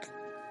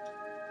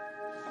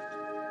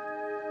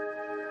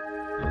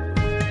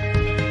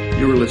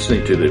You are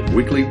listening to the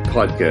weekly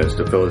podcast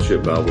of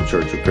Fellowship Bible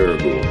Church of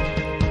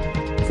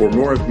Paragould. For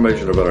more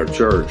information about our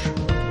church,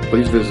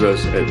 please visit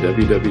us at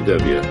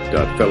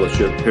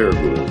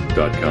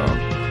www.fellowshipparagould.com.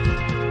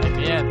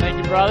 Amen. Thank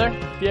you, brother.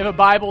 If you have a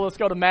Bible, let's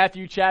go to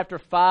Matthew chapter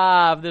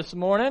 5 this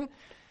morning.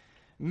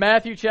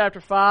 Matthew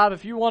chapter 5.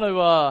 If you want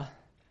to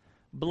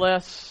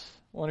bless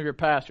one of your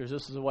pastors,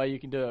 this is the way you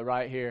can do it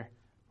right here.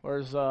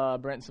 Where's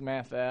Brent and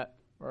Samantha at?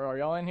 Where are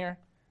y'all in here?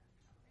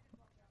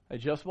 They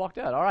just walked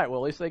out. All right,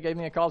 well, at least they gave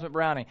me a Cosmic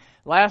Brownie.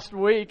 Last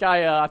week,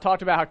 I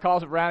talked about how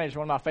Cosmic Brownie is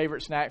one of my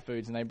favorite snack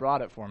foods, and they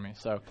brought it for me,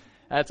 so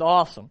that's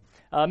awesome.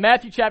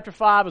 Matthew chapter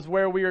 5 is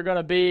where we are going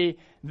to be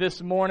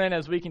this morning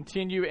as we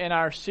continue in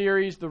our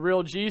series, The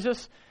Real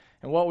Jesus.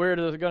 And what we're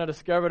going to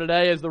discover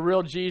today is the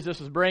real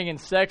Jesus is bringing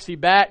sexy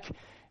back.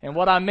 And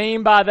what I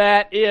mean by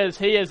that is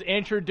he is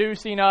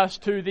introducing us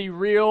to the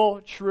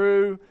real,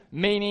 true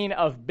meaning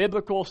of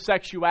biblical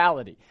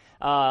sexuality.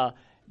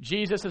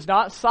 Jesus is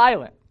not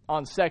silent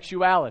on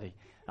sexuality.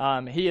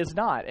 He is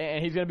not.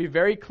 And he's going to be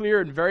very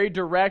clear and very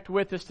direct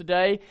with us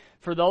today.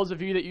 For those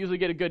of you that usually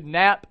get a good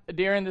nap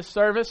during this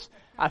service,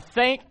 I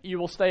think you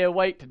will stay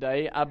awake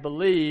today, I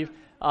believe,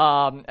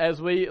 as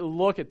we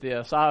look at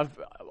this. I've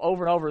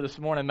over and over this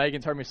morning,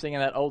 Megan's heard me singing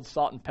that old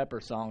Salt and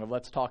Pepper song of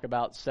Let's Talk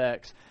About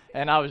Sex.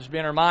 And I was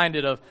being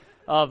reminded of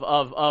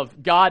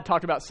God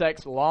talked about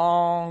sex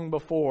long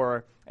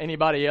before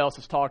anybody else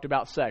has talked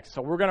about sex.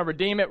 So we're going to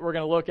redeem it. We're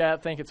going to look at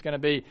it. Think it's going to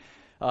be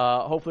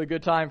hopefully a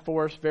good time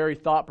for us, very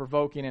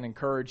thought-provoking and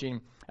encouraging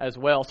as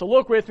well. So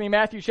look with me,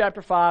 Matthew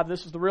chapter 5.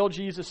 This is the real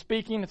Jesus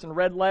speaking. It's in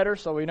red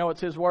letters, so we know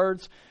it's his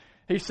words.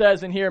 He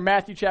says in here,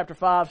 Matthew chapter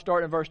 5,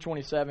 starting in verse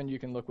 27, you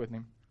can look with me.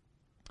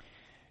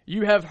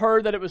 You have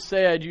heard that it was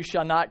said, you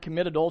shall not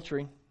commit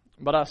adultery.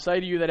 But I say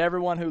to you that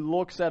everyone who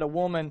looks at a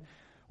woman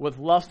with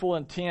lustful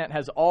intent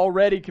has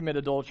already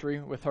committed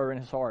adultery with her in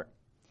his heart.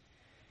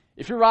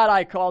 If your right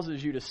eye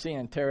causes you to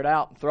sin, tear it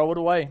out and throw it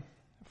away.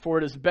 For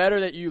it is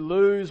better that you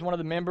lose one of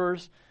the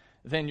members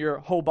than your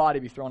whole body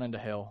be thrown into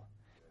hell.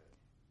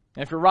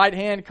 And if your right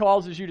hand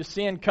causes you to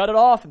sin, cut it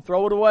off and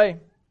throw it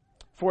away.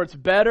 For it's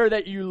better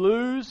that you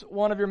lose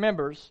one of your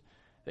members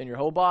than your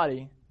whole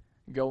body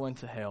go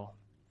into hell.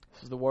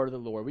 This is the word of the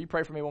Lord. Will you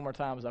pray for me one more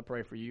time as I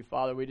pray for you?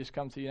 Father, we just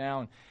come to you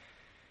now and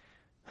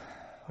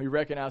we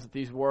recognize that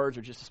these words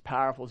are just as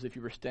powerful as if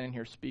you were standing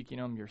here speaking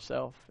them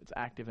yourself. It's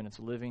active and it's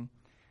living.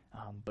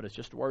 But it's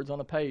just words on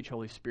the page,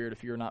 Holy Spirit,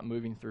 if you're not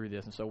moving through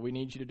this. And so we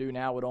need you to do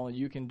now what only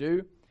you can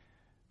do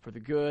for the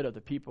good of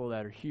the people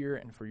that are here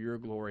and for your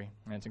glory.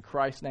 And it's in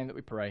Christ's name that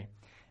we pray.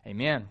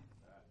 Amen.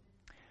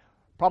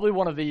 Probably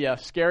one of the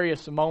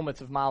scariest moments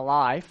of my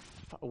life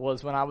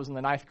was when I was in the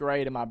 9th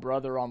grade and my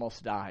brother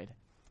almost died.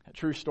 A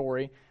true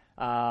story.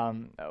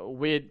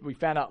 We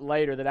found out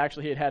later that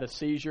actually he had had a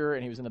seizure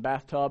and he was in the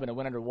bathtub and it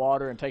went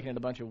underwater and taken in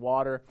a bunch of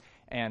water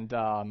and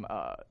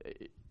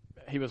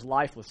he was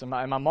lifeless. And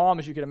my mom,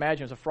 as you can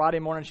imagine, it was a Friday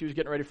morning. She was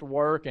getting ready for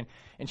work, and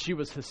she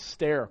was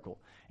hysterical.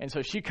 And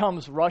so she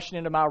comes rushing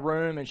into my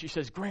room, and she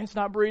says, Grant's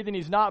not breathing.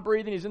 He's not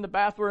breathing. He's in the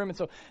bathroom. And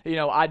so,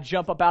 I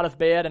jump up out of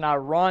bed, and I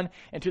run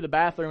into the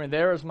bathroom, and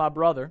there is my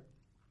brother,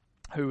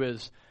 who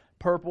is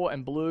purple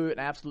and blue and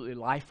absolutely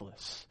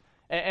lifeless.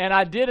 And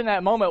I did in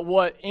that moment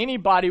what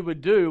anybody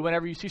would do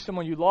whenever you see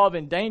someone you love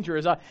in danger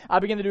is I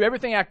began to do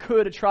everything I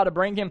could to try to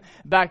bring him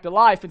back to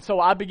life. And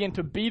so I began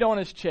to beat on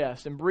his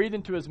chest and breathe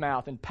into his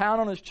mouth and pound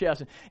on his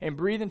chest and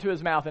breathe into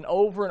his mouth. And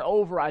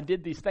over I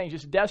did these things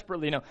just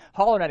desperately,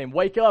 hollering at him,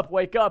 wake up.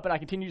 And I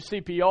continued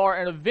CPR.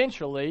 And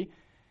eventually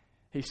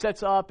he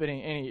sits up and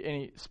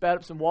he spat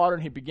up some water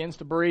and he begins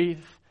to breathe,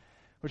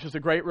 which was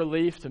a great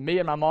relief to me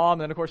and my mom.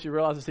 And then, of course, he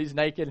realizes he's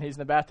naked and he's in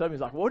the bathtub. He's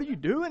like, what are you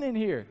doing in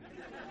here?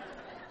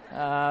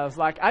 I was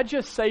like, I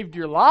just saved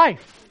your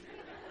life,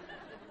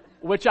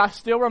 which I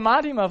still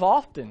remind him of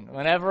often.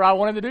 Whenever I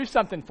want him to do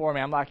something for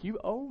me, I'm like, you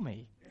owe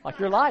me, like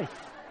your life.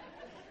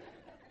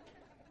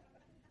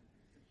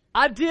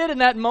 I did in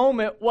that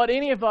moment what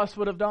any of us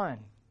would have done.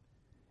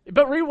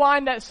 But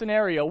rewind that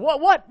scenario.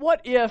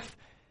 What if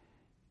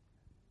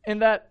in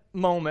that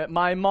moment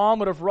my mom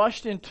would have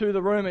rushed into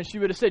the room and she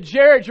would have said,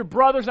 Jared, your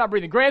brother's not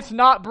breathing. Grant's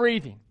not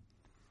breathing.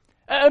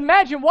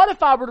 Imagine what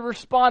if I would have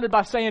responded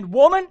by saying,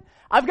 woman,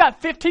 I've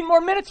got 15 more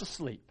minutes of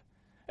sleep.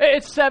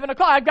 It's 7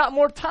 o'clock. I've got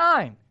more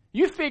time.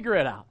 You figure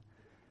it out.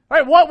 All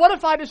right, what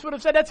if I just would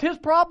have said, that's his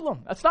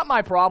problem. That's not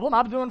my problem.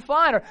 I'm doing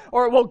fine.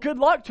 Or well, good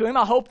luck to him.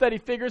 I hope that he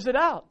figures it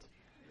out.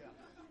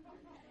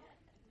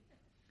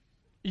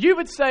 You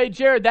would say,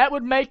 Jared, that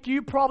would make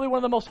you probably one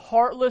of the most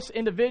heartless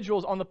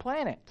individuals on the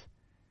planet.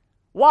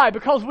 Why?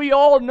 Because we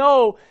all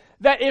know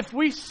that if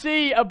we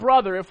see a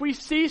brother, if we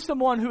see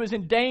someone who is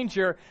in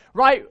danger,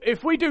 right,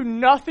 if we do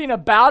nothing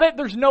about it,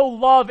 there's no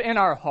love in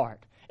our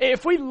heart.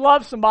 If we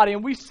love somebody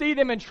and we see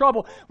them in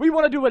trouble, we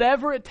want to do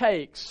whatever it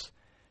takes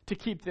to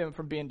keep them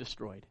from being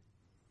destroyed.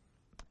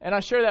 And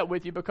I share that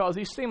with you because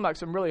these seem like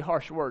some really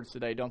harsh words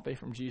today, don't they,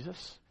 from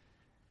Jesus?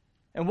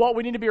 And what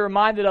we need to be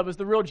reminded of is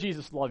the real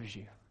Jesus loves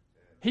you.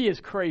 He is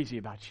crazy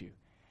about you.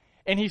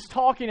 And he's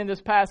talking in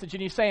this passage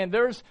and he's saying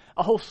there's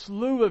a whole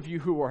slew of you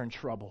who are in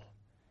trouble.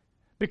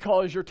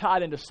 because you're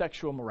tied into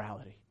sexual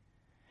morality.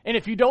 And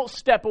if you don't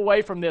step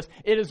away from this,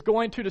 it is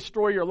going to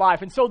destroy your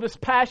life. And so this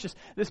passage,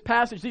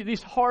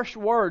 these harsh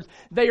words,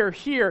 they are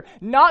here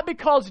not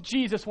because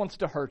Jesus wants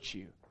to hurt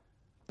you,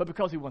 but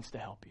because he wants to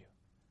help you.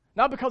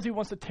 Not because he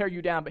wants to tear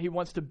you down, but he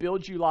wants to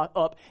build you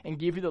up and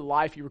give you the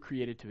life you were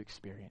created to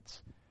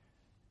experience.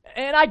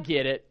 And I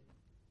get it.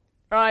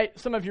 All right,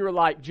 some of you are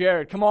like,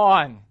 Jared, come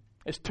on.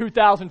 It's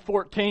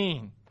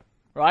 2014.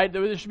 Right?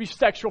 There should be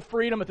sexual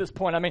freedom at this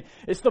point. I mean,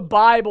 it's the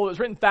Bible. It was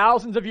written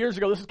thousands of years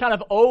ago. This is kind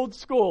of old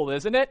school,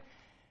 isn't it?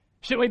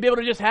 Shouldn't we be able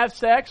to just have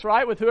sex,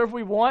 right, with whoever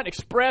we want,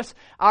 express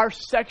our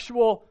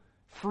sexual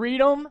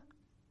freedom?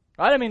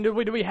 Right? I mean, do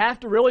we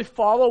have to really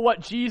follow what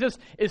Jesus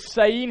is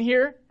saying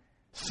here?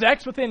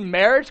 Sex within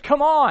marriage?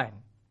 Come on.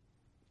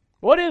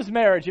 What is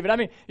marriage even? I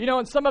mean,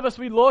 and some of us,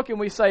 we look and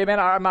we say,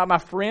 man, my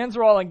friends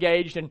are all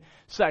engaged in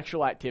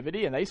sexual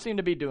activity, and they seem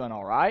to be doing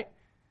all right.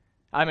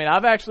 I mean,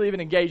 I've actually even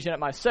engaged in it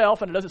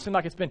myself, and it doesn't seem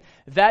like it's been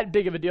that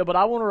big of a deal, but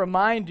I want to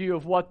remind you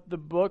of what the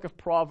book of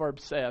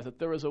Proverbs says, that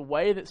there is a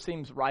way that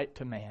seems right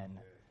to man,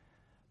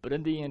 but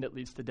in the end it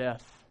leads to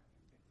death.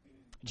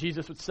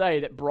 Jesus would say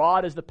that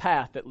broad is the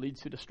path that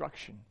leads to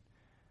destruction,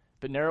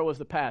 but narrow is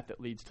the path that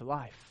leads to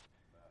life.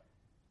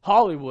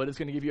 Hollywood is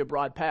going to give you a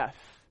broad path.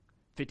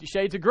 50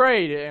 Shades of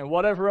Grey and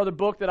whatever other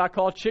book that I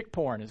call chick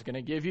porn is going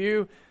to give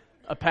you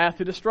a path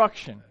to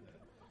destruction.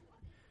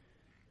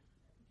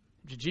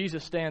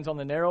 Jesus stands on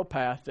the narrow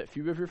path that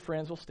few of your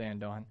friends will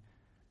stand on,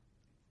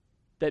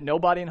 that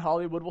nobody in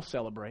Hollywood will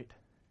celebrate.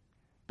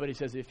 But he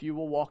says, if you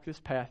will walk this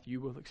path, you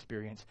will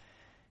experience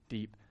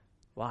deep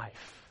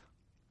life.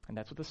 And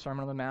that's what the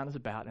Sermon on the Mount is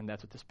about, and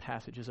that's what this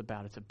passage is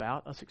about. It's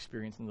about us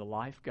experiencing the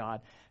life God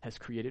has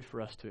created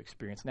for us to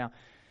experience. Now,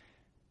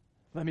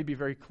 let me be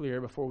very clear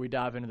before we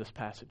dive into this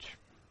passage.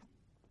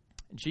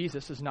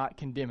 Jesus is not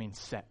condemning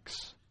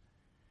sex.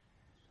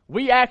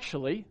 We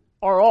actually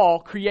are all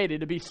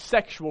created to be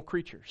sexual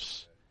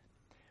creatures.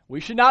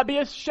 We should not be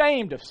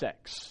ashamed of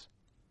sex.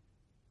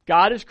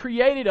 God has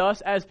created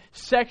us as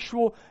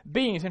sexual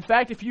beings. In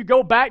fact, if you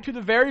go back to the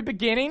very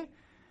beginning,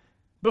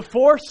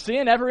 before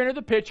sin ever entered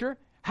the picture,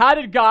 how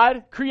did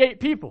God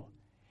create people?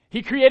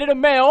 He created a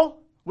male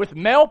with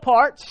male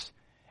parts,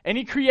 and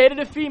he created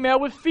a female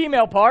with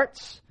female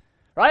parts.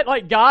 Right?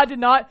 Like God did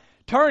not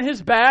turn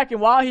his back, and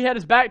while he had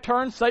his back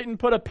turned, Satan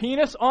put a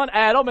penis on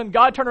Adam, and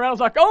God turned around and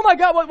was like, oh my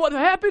God, what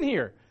happened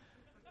here?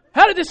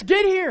 How did this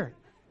get here?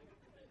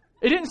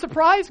 It didn't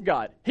surprise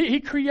God. He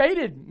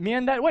created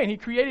men that way, and he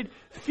created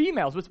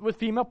females with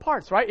female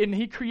parts, right? And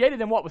he created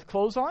them what, with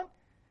clothes on?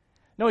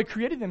 No, he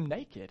created them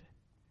naked,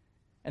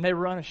 and they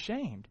were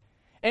unashamed.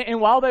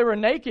 And while they were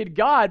naked,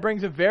 God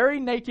brings a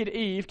very naked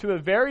Eve to a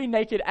very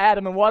naked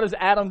Adam, and what does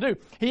Adam do?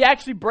 He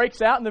actually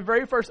breaks out in the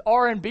very first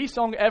R&B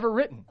song ever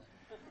written.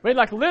 I mean,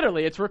 like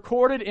literally, it's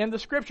recorded in the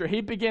Scripture.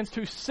 He begins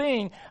to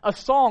sing a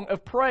song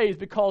of praise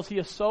because he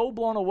is so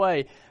blown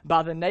away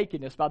by the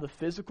nakedness, by the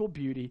physical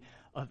beauty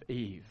of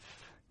Eve.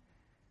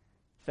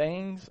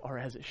 Things are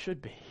as it should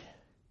be.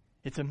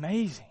 It's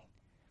amazing.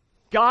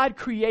 God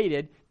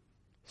created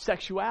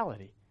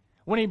sexuality.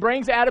 When he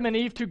brings Adam and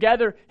Eve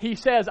together, he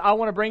says, I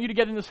want to bring you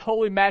together in this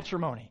holy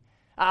matrimony.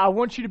 I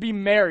want you to be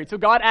married. So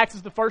God acts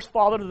as the first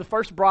father to the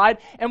first bride.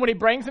 And when he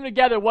brings them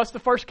together, what's the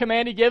first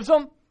command he gives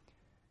them?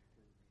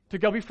 To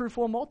go be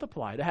fruitful and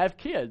multiply, to have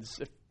kids,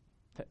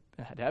 to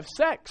have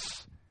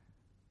sex.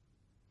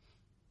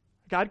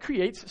 God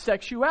creates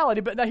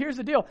sexuality. But now here's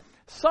the deal.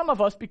 Some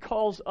of us,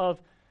 because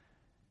of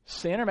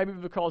sin, or maybe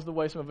because of the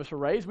way some of us are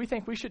raised, we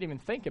think we shouldn't even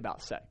think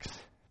about sex.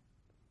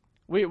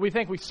 We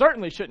think we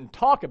certainly shouldn't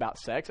talk about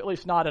sex, at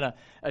least not in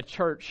a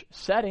church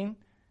setting.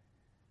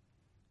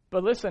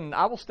 But listen,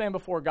 I will stand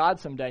before God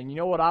someday, and you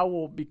know what I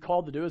will be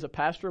called to do as a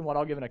pastor and what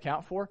I'll give an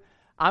account for?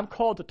 I'm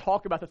called to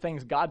talk about the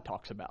things God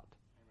talks about.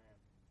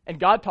 And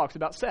God talks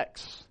about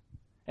sex.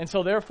 And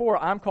so therefore,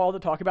 I'm called to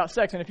talk about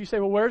sex. And if you say,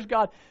 well, where's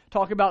God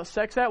talk about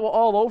sex at? Well,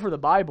 all over the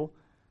Bible.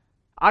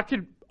 I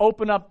could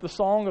open up the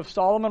Song of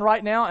Solomon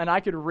right now, and I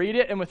could read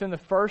it, and within the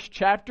first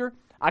chapter,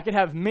 I could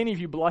have many of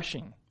you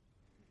blushing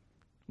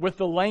with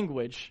the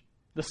language,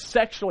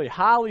 the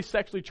highly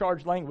sexually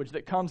charged language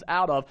that comes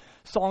out of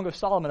Song of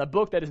Solomon, a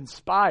book that is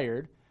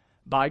inspired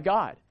by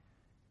God.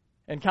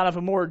 And kind of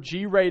a more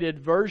G-rated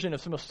version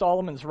of some of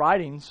Solomon's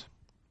writings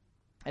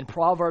in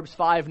Proverbs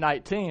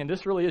 5:19, and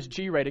this really is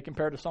G-rated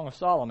compared to Song of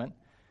Solomon.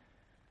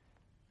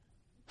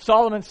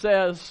 Solomon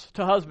says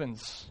to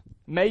husbands,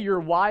 may your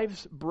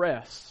wife's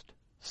breast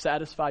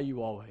satisfy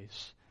you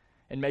always,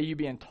 and may you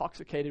be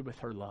intoxicated with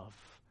her love.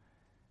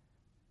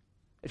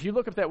 If you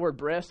look up that word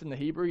breast in the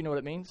Hebrew, you know what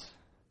it means?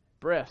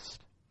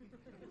 Breast.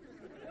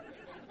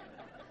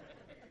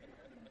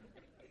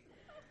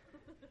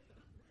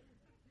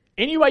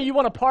 Any way you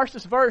want to parse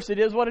this verse, it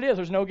is what it is.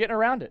 There's no getting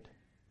around it.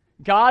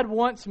 God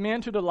wants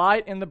men to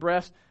delight in the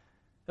breast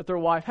that their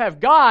wife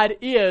have. God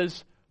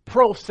is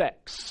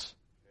pro-sex.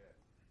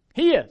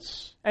 He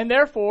is. And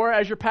therefore,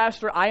 as your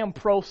pastor, I am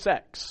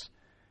pro-sex.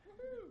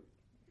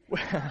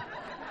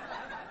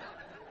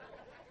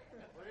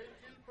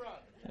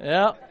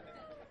 Yeah.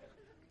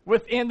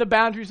 Within the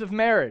boundaries of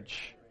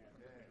marriage.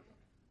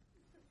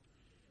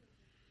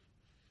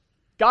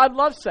 God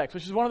loves sex,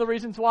 which is one of the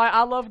reasons why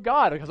I love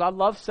God, because I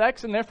love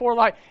sex, and therefore,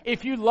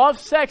 if you love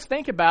sex,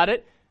 think about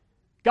it.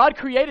 God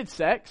created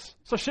sex,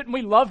 so shouldn't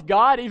we love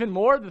God even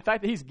more, the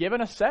fact that He's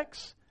given us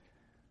sex?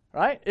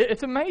 Right?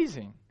 It's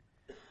amazing.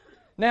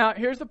 Now,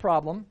 here's the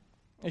problem,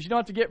 is you don't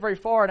have to get very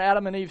far, and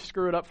Adam and Eve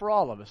screw it up for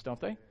all of us,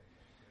 don't they?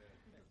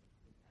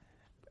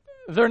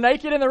 They're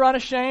naked and they're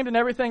unashamed, and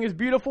everything is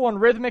beautiful and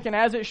rhythmic and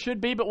as it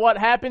should be, but what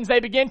happens? They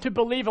begin to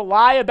believe a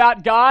lie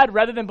about God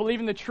rather than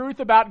believing the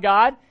truth about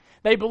God.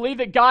 They believe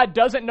that God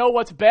doesn't know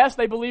what's best.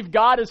 They believe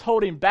God is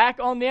holding back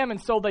on them,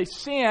 and so they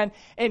sin.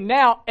 And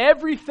now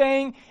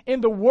everything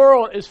in the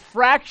world is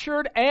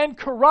fractured and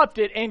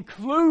corrupted,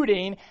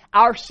 including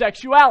our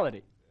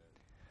sexuality.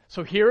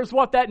 So here's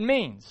what that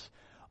means.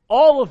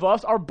 All of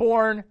us are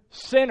born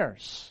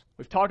sinners.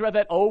 We've talked about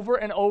that over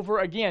and over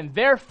again.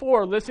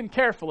 Therefore, listen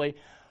carefully,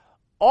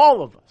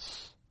 all of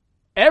us,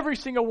 every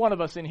single one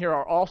of us in here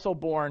are also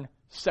born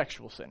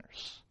sexual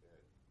sinners.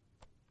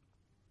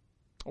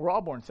 We're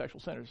all born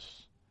sexual sinners.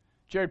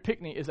 Jared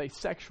Pickney is a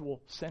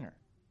sexual sinner.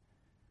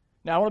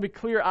 Now, I want to be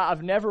clear,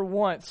 I've never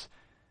once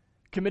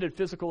committed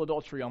physical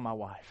adultery on my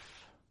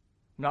wife.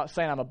 I'm not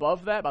saying I'm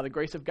above that. By the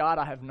grace of God,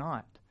 I have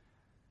not.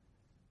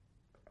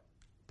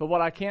 But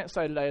what I can't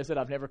say today is that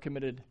I've never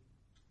committed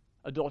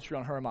adultery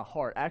on her in my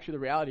heart. Actually, the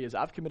reality is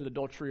I've committed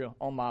adultery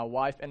on my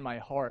wife and my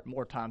heart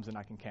more times than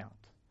I can count.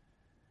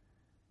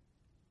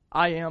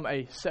 I am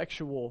a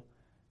sexual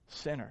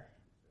sinner.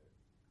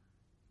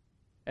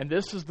 And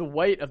this is the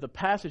weight of the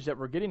passage that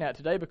we're getting at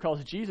today,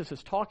 because Jesus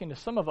is talking to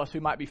some of us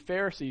who might be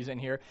Pharisees in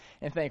here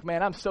and think,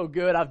 man, I'm so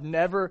good. I've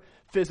never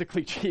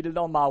physically cheated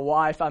on my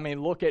wife. I mean,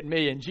 look at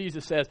me. And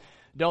Jesus says,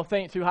 don't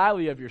think too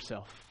highly of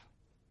yourself.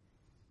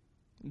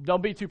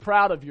 Don't be too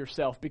proud of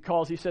yourself,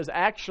 because he says,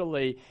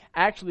 actually,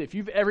 if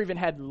you've ever even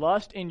had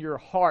lust in your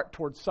heart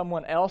towards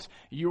someone else,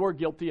 you are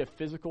guilty of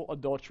physical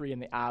adultery in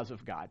the eyes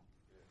of God.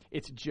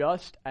 It's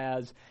just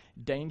as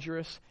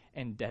dangerous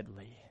and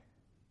deadly.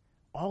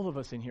 All of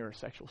us in here are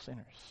sexual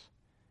sinners.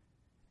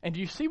 And do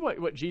you see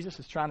what Jesus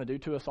is trying to do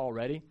to us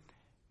already?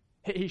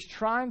 He's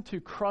trying to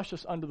crush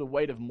us under the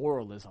weight of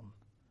moralism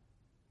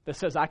that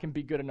says I can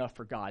be good enough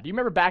for God. Do you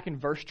remember back in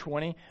verse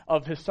 20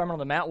 of his Sermon on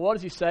the Mount? What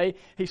does he say?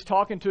 He's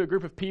talking to a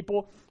group of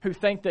people who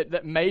think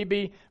that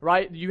maybe,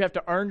 right, you have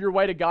to earn your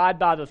way to God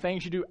by the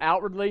things you do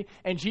outwardly.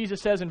 And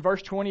Jesus says in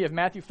verse 20 of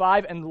Matthew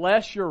 5,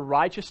 unless your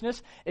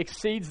righteousness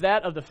exceeds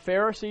that of the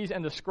Pharisees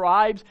and the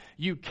scribes,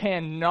 you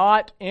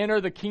cannot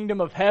enter the kingdom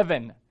of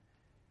heaven.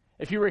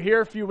 If you were here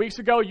a few weeks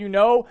ago, you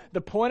know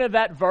the point of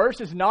that verse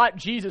is not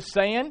Jesus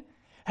saying,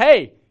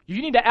 hey,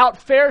 you need to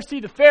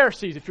out-Pharisee the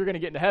Pharisees if you're going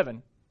to get into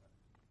heaven.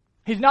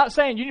 He's not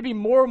saying you need to be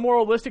more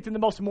moralistic than the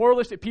most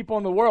moralistic people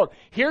in the world.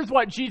 Here's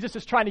what Jesus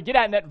is trying to get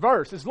at in that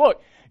verse is,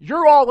 look,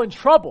 you're all in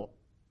trouble.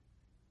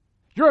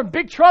 You're in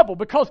big trouble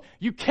because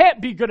you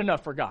can't be good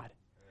enough for God.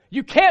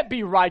 You can't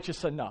be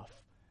righteous enough.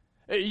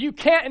 You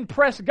can't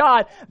impress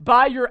God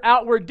by your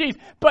outward deeds.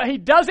 But he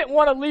doesn't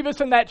want to leave us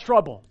in that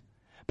trouble.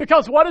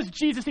 Because what does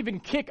Jesus even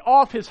kick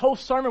off his whole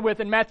sermon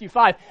with in Matthew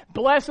 5?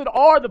 Blessed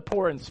are the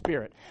poor in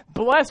spirit.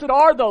 Blessed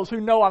are those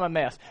who know I'm a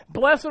mess.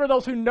 Blessed are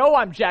those who know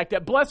I'm jacked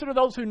up. Blessed are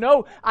those who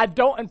know I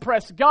don't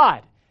impress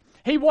God.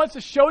 He wants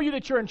to show you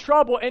that you're in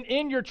trouble, and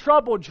in your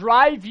trouble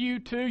drive you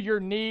to your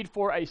need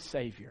for a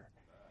Savior.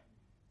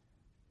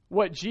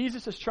 What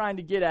Jesus is trying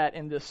to get at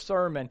in this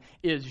sermon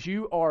is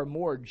you are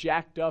more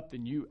jacked up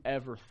than you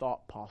ever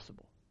thought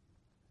possible.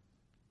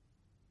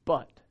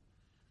 But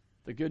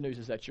the good news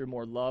is that you're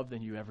more loved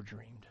than you ever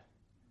dreamed.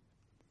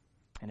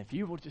 And if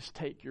you will just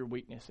take your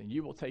weakness and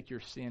you will take your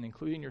sin,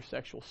 including your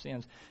sexual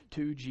sins,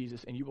 to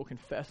Jesus, and you will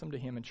confess them to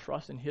him and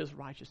trust in his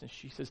righteousness,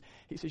 he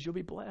says, you'll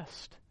be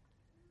blessed.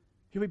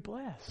 You'll be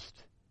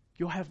blessed.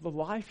 You'll have the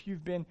life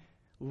you've been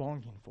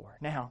longing for.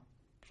 Now,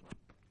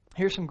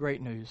 here's some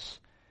great news.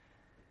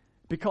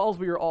 Because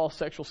we are all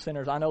sexual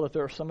sinners, I know that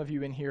there are some of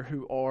you in here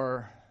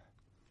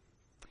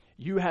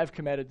you have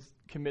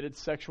committed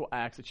sexual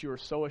acts that you are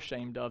so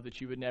ashamed of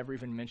that you would never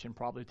even mention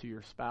probably to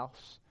your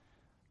spouse,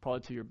 probably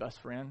to your best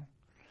friend.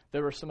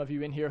 There are some of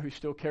you in here who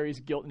still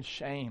carries guilt and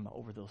shame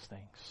over those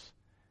things.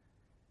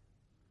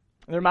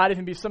 There might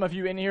even be some of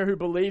you in here who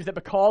believes that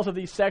because of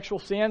these sexual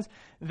sins,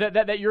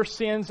 that your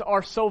sins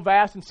are so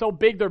vast and so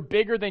big, they're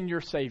bigger than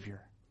your Savior.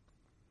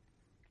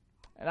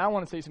 And I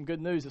want to say some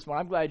good news this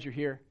morning. I'm glad you're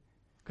here,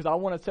 because I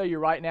want to tell you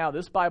right now,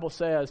 this Bible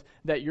says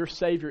that your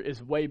Savior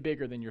is way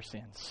bigger than your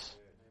sins.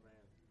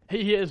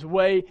 He is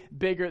way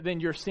bigger than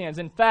your sins.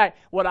 In fact,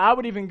 I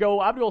would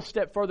go a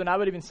step further, and I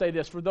would even say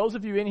this. For those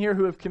of you in here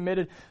who have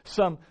committed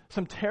some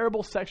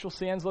terrible sexual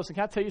sins, listen,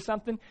 can I tell you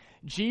something?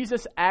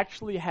 Jesus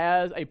actually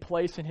has a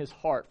place in his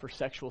heart for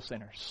sexual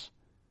sinners.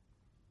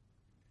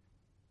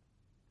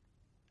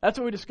 That's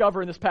what we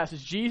discover in this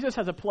passage. Jesus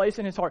has a place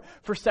in his heart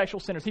for sexual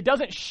sinners. He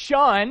doesn't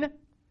shun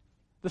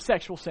the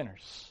sexual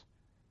sinners,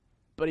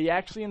 but he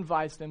actually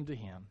invites them to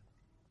him.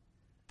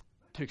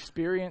 To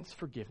experience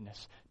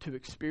forgiveness, to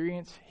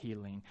experience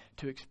healing,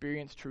 to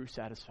experience true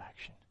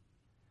satisfaction.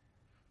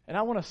 And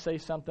I want to say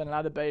something, and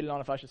I debated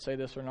on if I should say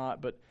this or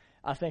not, but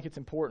I think it's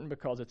important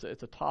because it's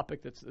a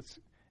topic that's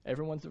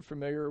everyone's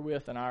familiar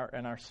with in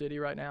our city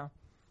right now?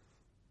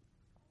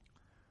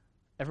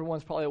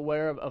 Everyone's probably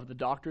aware of the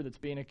doctor that's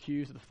being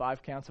accused of the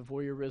 5 counts of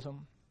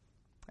voyeurism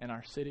in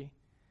our city.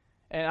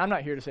 And I'm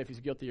not here to say if he's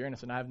guilty or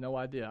innocent. I have no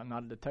idea. I'm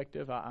not a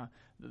detective.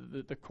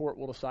 The court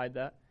will decide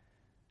that.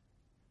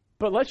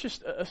 But let's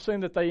just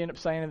assume that they end up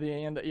saying at the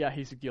end that, yeah,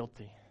 he's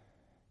guilty.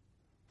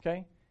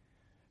 Okay?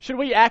 Should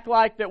we act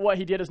like that what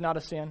he did is not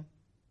a sin?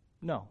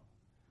 No.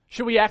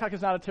 Should we act like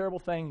it's not a terrible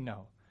thing?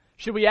 No.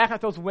 Should we act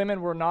like those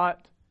women were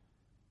not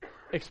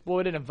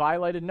exploited and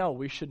violated? No,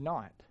 we should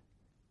not.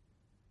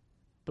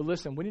 But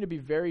listen, we need to be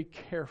very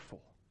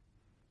careful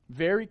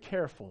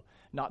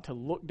not to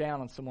look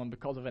down on someone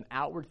because of an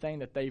outward thing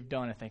that they've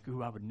done and think,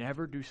 ooh, I would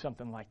never do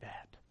something like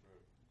that.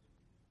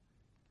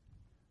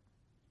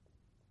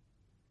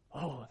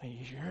 Oh,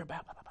 you hear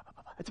about,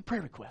 it's a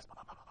prayer request.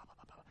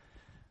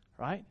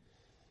 Right?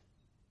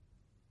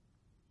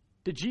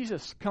 Did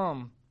Jesus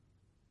come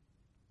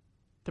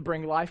to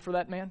bring life for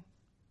that man?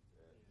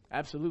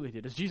 Absolutely he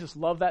did. Does Jesus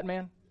love that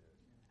man?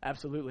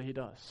 Absolutely he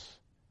does.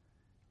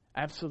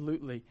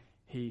 Absolutely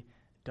he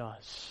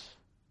does.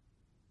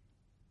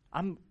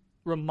 I'm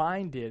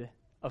reminded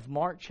of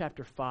Mark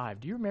chapter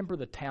 5. Do you remember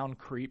the town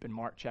creep in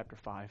Mark chapter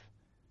 5?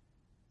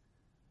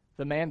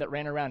 The man that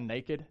ran around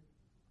naked?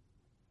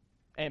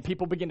 And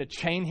people began to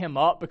chain him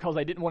up because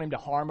they didn't want him to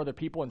harm other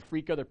people and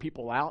freak other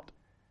people out.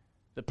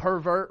 The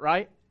pervert,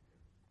 right?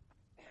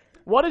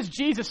 What does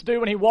Jesus do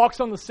when he walks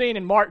on the scene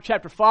in Mark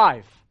chapter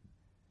 5?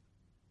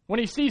 When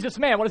he sees this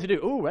man, what does he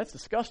do? Ooh, that's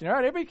disgusting. All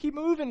right, everybody keep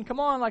moving. Come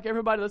on, like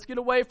everybody, let's get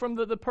away from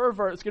the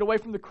pervert. Let's get away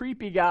from the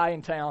creepy guy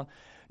in town.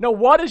 No,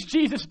 what does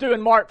Jesus do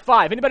in Mark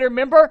 5? Anybody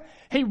remember?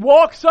 He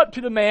walks up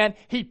to the man,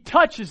 he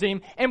touches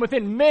him, and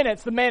within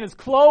minutes, the man is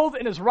clothed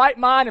in his right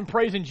mind and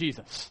praising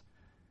Jesus.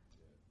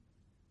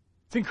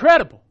 It's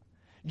incredible.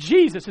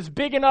 Jesus is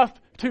big enough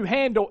to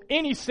handle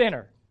any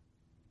sinner,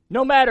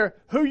 no matter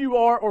who you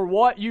are or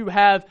what you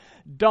have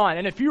done.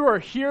 And if you are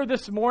here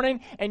this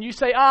morning and you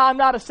say, I'm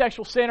not a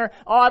sexual sinner,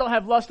 I don't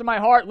have lust in my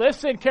heart,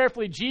 listen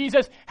carefully.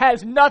 Jesus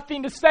has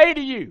nothing to say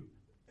to you.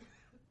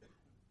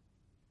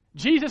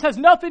 Jesus has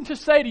nothing to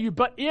say to you,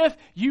 but if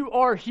you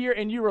are here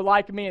and you are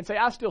like me and say,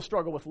 I still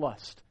struggle with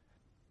lust,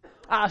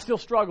 I still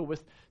struggle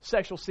with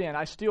sexual sin,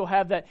 I still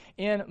have that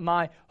in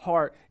my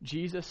heart,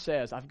 Jesus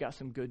says, I've got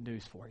some good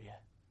news for you.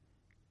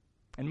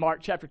 In Mark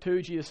chapter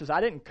 2, Jesus says,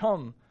 I didn't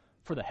come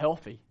for the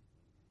healthy.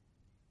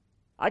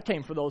 I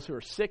came for those who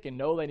are sick and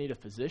know they need a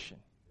physician.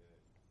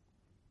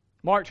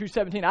 Mark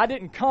 2:17, I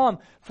didn't come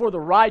for the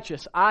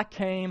righteous, I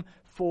came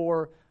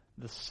for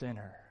the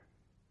sinner.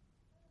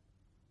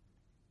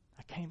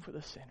 I came for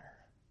the sinner.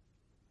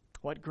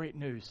 What great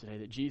news today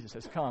that Jesus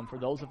has come for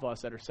those of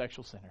us that are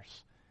sexual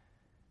sinners.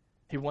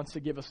 He wants to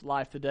give us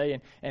life today.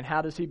 And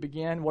how does he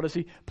begin? What does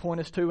he point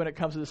us to when it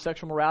comes to the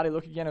sexual morality?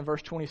 Look again in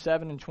verse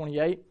 27 and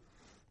 28.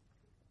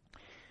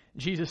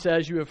 Jesus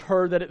says, you have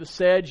heard that it was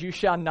said, you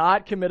shall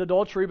not commit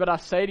adultery, but I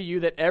say to you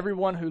that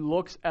everyone who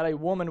looks at a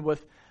woman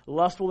with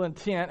lustful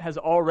intent has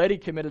already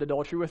committed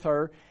adultery with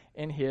her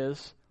in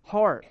his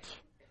heart.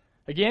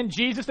 Again,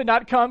 Jesus did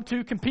not come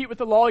to compete with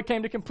the law. He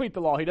came to complete the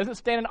law. He doesn't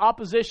stand in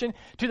opposition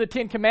to the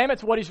 10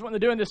 Commandments. What he's wanting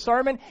to do in this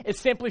sermon is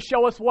simply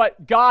show us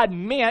what God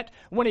meant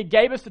when he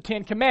gave us the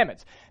 10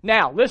 Commandments.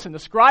 Now, listen, the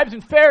scribes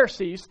and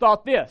Pharisees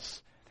thought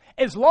this.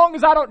 As long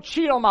as I don't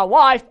cheat on my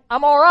wife,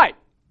 I'm all right.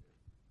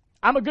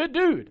 I'm a good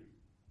dude.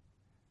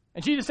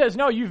 And Jesus says,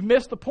 no, you've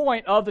missed the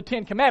point of the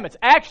 10 Commandments.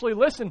 Actually,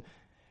 listen,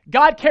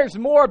 God cares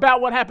more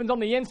about what happens on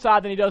the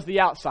inside than he does the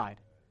outside.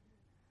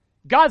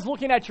 God's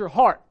looking at your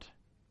heart.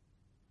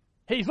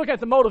 He's looking at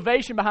the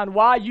motivation behind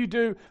why you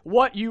do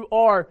what you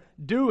are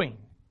doing.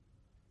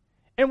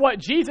 And what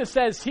Jesus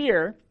says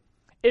here,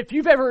 if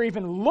you've ever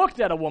even looked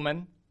at a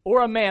woman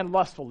or a man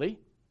lustfully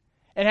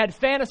and had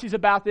fantasies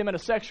about them in a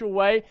sexual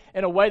way,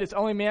 in a way that's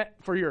only meant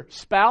for your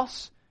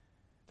spouse,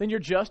 then you're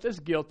just as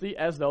guilty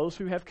as those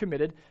who have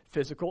committed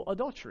physical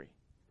adultery.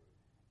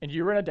 And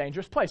you're in a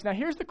dangerous place. Now,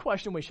 here's the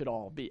question we should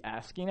all be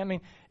asking. I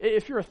mean,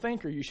 if you're a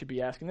thinker, you should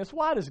be asking this.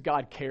 Why does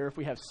God care if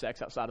we have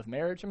sex outside of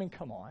marriage? I mean,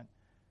 come on.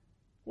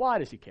 Why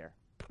does he care?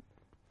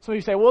 So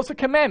you say, well, it's a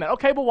commandment.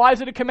 Okay, but why is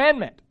it a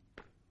commandment?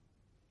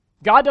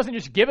 God doesn't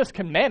just give us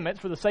commandments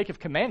for the sake of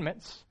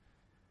commandments.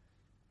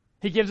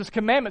 He gives us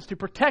commandments to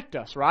protect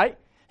us, right?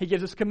 He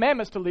gives us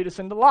commandments to lead us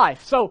into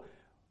life. So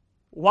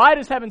why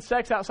does having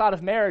sex outside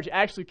of marriage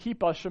actually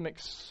keep us from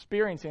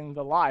experiencing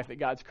the life that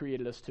God's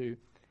created us to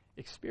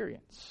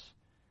experience?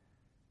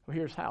 Well,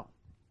 here's how.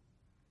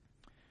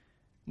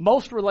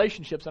 Most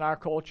relationships in our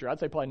culture,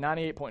 I'd say probably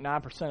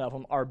 98.9% of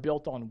them, are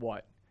built on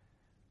what?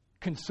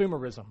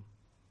 Consumerism.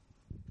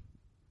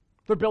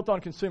 They're built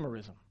on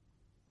consumerism.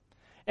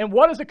 And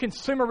what does a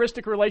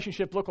consumeristic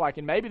relationship look like?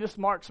 And maybe this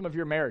marks some of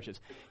your marriages.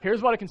 Here's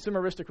what a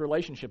consumeristic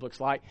relationship looks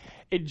like.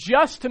 It's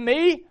just to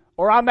me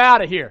or I'm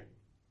out of here.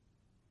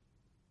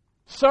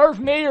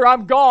 Serve me or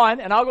I'm gone,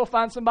 and I'll go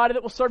find somebody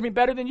that will serve me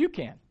better than you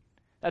can.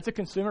 That's a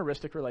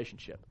consumeristic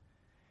relationship.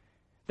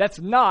 That's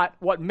not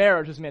what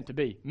marriage is meant to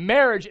be.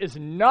 Marriage is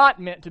not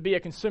meant to be a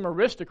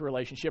consumeristic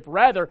relationship.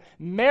 Rather,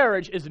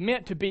 marriage is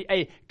meant to be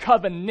a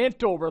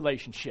covenantal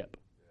relationship.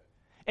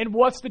 And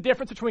what's the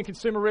difference between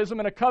consumerism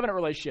and a covenant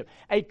relationship?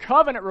 A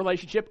covenant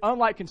relationship,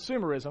 unlike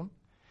consumerism,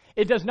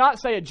 it does not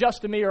say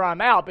adjust to me or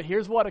I'm out, but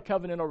here's what a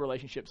covenantal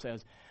relationship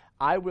says.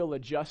 I will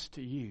adjust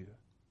to you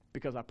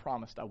because I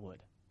promised I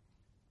would.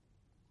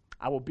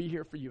 I will be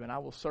here for you and I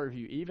will serve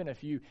you even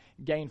if you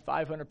gain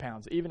 500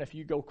 pounds, even if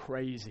you go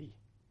crazy.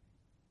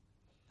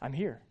 I'm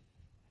here,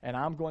 and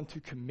I'm going to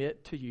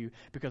commit to you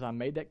because I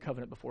made that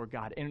covenant before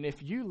God. And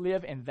if you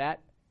live in that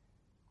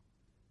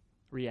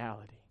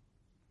reality,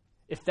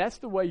 if that's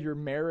the way your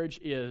marriage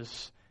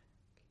is,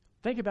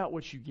 think about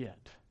what you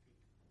get.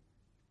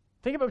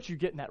 Think about what you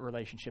get in that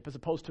relationship as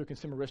opposed to a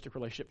consumeristic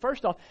relationship.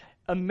 First off,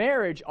 a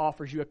marriage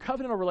offers you, a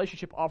covenantal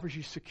relationship offers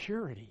you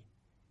security.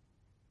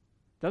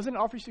 Doesn't it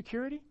offer you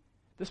security?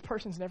 This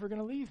person's never going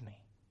to leave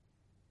me.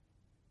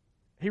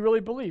 He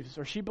really believes,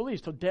 or she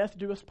believes, till death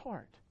do us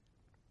part.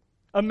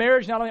 A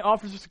marriage not only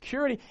offers us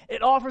security,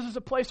 it offers us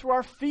a place where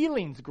our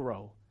feelings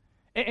grow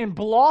and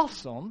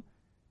blossom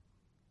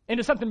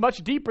into something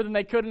much deeper than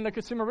they could in a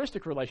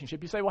consumeristic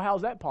relationship. You say, well, how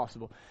is that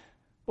possible?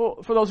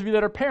 Well, for those of you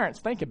that are parents,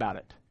 think about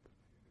it.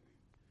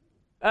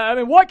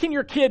 What can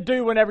your kid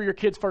do whenever your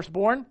kid's first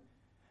born?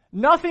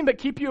 Nothing but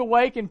keep you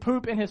awake and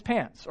poop in his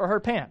pants or her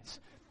pants.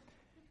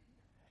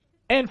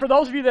 And for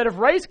those of you that have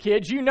raised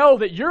kids, you know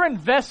that your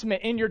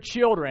investment in your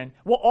children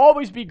will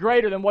always be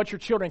greater than what your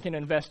children can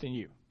invest in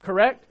you.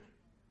 Correct?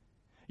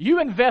 You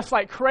invest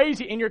like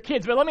crazy in your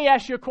kids. But let me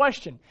ask you a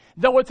question.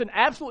 Though it's an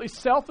absolutely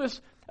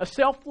selfless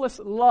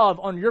love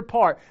on your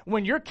part,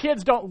 when your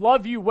kids don't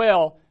love you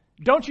well,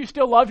 don't you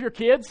still love your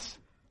kids?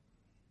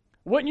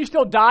 Wouldn't you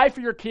still die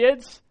for your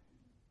kids?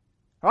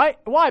 Right?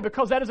 Why?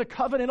 Because that is a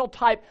covenantal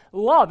type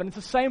love. And it's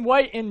the same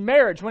way in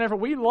marriage. Whenever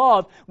we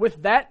love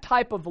with that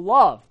type of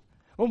love,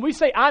 when we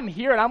say, I'm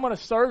here and I'm going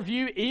to serve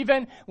you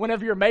even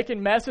whenever you're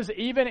making messes,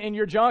 even in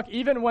your junk,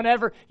 even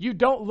whenever you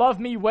don't love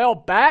me well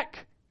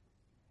back,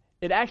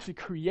 it actually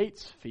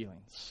creates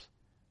feelings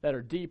that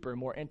are deeper and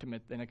more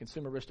intimate than a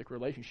consumeristic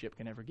relationship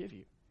can ever give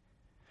you.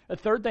 The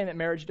third thing that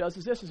marriage does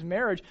is this, is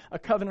marriage, a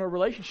covenantal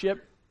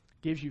relationship,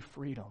 gives you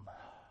freedom.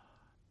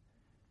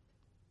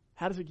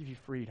 How does it give you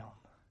freedom?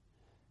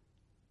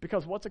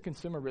 Because what's a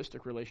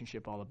consumeristic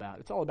relationship all about?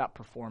 It's all about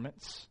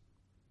performance.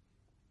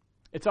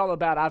 It's all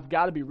about, I've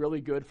got to be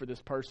really good for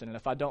this person, and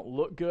if I don't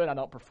look good, I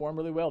don't perform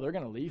really well, they're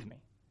going to leave me.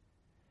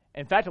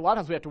 In fact, a lot of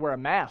times we have to wear a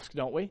mask,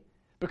 don't we?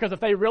 Because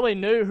if they really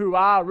knew who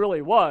I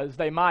really was,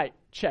 they might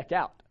check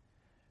out.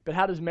 But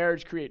how does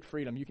marriage create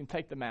freedom? You can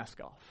take the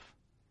mask off.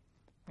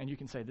 And you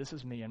can say, this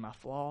is me and my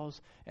flaws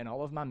and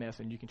all of my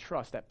mess. And you can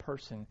trust that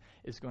person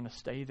is going to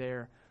stay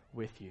there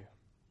with you.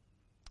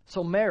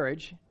 So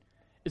marriage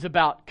is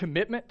about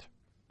commitment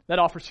that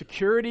offers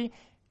security,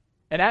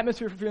 an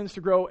atmosphere for feelings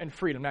to grow, and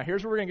freedom. Now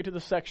here's where we're going to get to the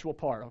sexual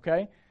part,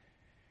 okay?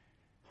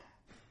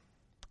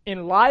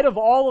 In light of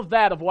all of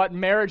that, of what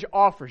marriage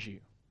offers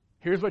you,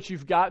 here's what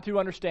you've got to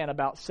understand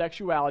about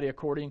sexuality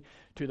according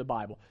to the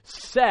Bible.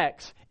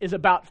 Sex is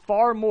about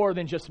far more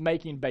than just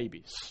making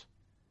babies.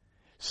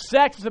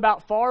 Sex is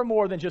about far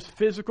more than just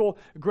physical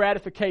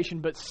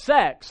gratification. But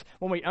sex,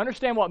 when we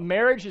understand what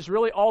marriage is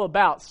really all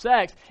about,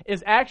 sex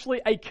is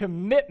actually a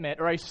commitment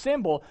or a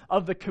symbol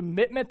of the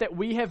commitment that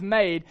we have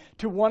made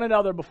to one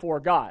another before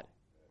God.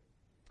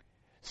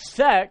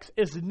 Sex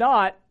is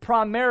not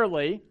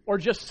primarily or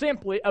just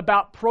simply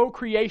about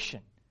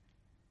procreation.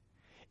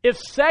 If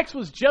sex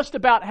was just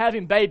about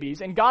having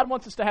babies, and God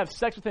wants us to have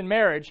sex within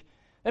marriage,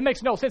 that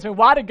makes no sense.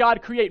 Why did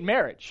God create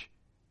marriage?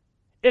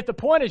 If the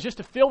point is just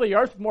to fill the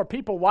earth with more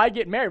people, why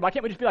get married? Why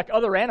can't we just be like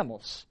other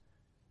animals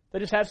that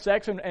just have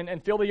sex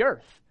and fill the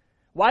earth?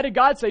 Why did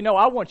God say, no,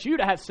 I want you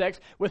to have sex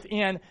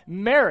within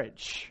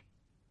marriage?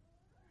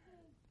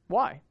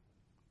 Why?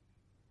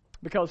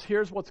 Because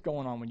here's what's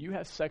going on. When you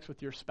have sex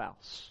with your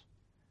spouse,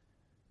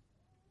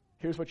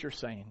 here's what you're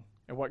saying,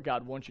 and what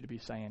God wants you to be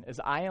saying, is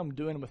I am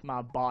doing with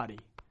my body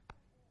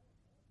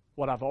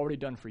what I've already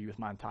done for you with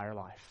my entire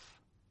life.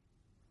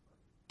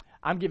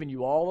 I'm giving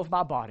you all of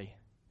my body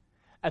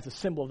as a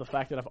symbol of the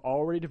fact that I've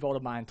already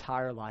devoted my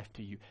entire life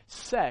to you.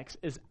 Sex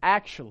is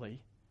actually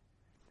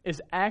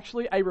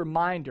a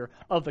reminder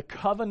of the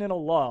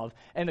covenantal love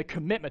and the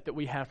commitment that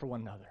we have for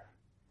one another.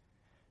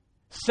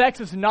 Sex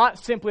is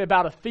not simply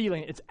about a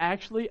feeling, it's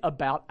actually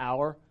about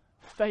our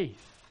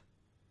faith.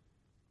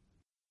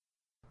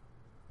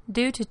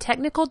 Due to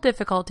technical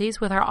difficulties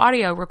with our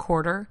audio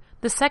recorder,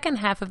 the second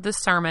half of this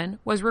sermon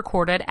was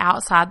recorded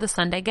outside the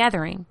Sunday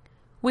gathering.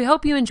 We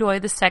hope you enjoy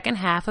the second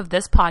half of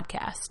this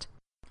podcast.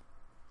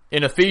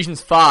 In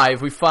Ephesians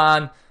 5, we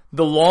find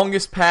the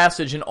longest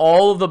passage in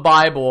all of the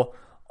Bible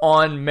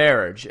on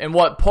marriage. And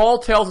what Paul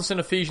tells us in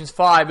Ephesians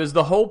 5 is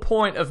the whole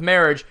point of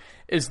marriage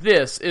is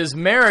this, is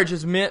marriage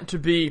is meant to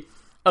be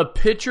a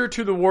picture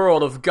to the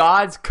world of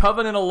God's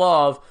covenantal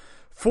love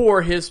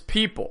for His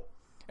people.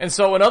 And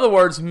so, in other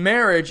words,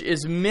 marriage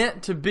is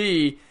meant to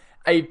be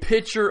a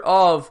picture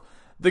of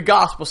the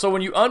gospel. So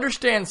when you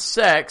understand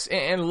sex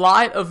in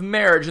light of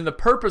marriage and the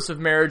purpose of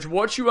marriage,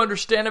 what you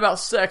understand about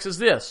sex is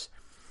this.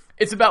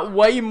 It's about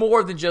way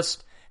more than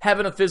just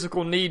having a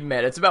physical need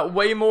met. It's about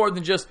way more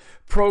than just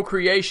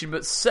procreation.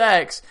 But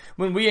sex,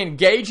 when we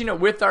engage in it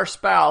with our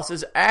spouse,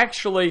 is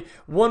actually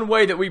one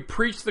way that we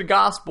preach the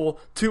gospel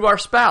to our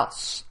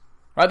spouse.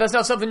 Right? That's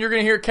not something you're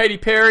going to hear Katy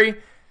Perry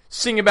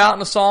sing about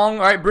in a song.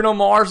 All right? Bruno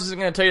Mars isn't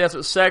going to tell you that's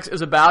what sex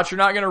is about. You're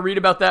not going to read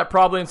about that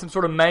probably in some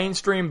sort of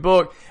mainstream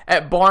book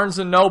at Barnes &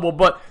 Noble.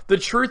 But the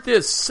truth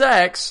is,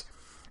 sex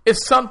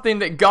is something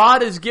that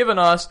God has given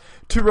us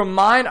to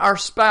remind our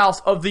spouse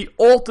of the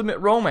ultimate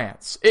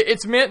romance.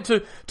 It's meant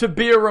to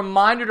be a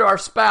reminder to our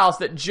spouse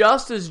that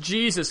just as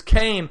Jesus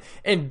came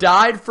and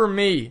died for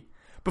me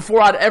before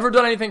I'd ever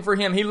done anything for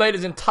Him, He laid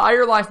His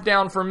entire life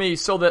down for me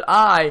so that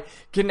I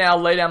can now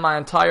lay down my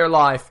entire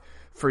life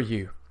for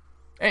you.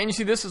 And you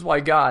see, this is why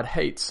God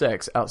hates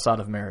sex outside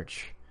of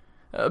marriage.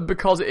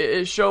 Because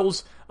it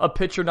shows a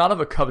picture not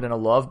of a covenant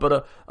of love,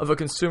 but of a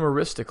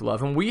consumeristic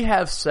love. And we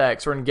have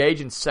sex or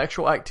engage in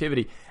sexual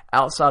activity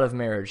outside of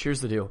marriage.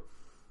 Here's the deal.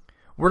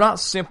 We're not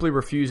simply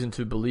refusing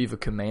to believe a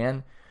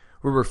command.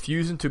 We're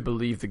refusing to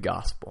believe the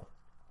gospel.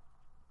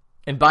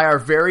 And by our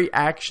very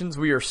actions,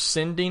 we are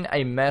sending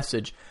a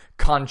message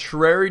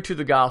contrary to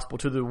the gospel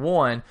to the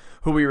one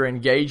who we are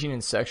engaging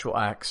in sexual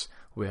acts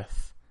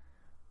with.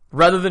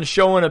 Rather than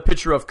showing a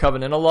picture of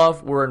covenantal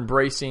love, we're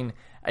embracing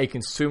a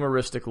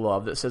consumeristic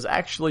love that says,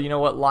 actually, you know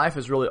what? Life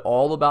is really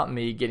all about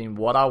me getting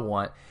what I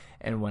want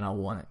and when I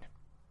want it.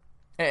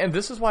 And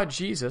this is why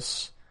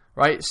Jesus,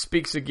 right,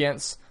 speaks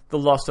against the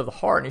lust of the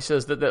heart. And He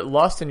says that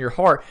lust in your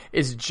heart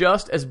is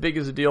just as big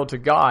as a deal to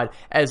God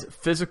as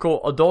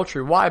physical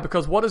adultery. Why?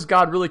 Because what does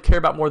God really care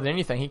about more than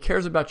anything? He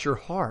cares about your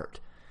heart.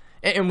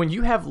 And when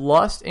you have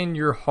lust in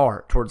your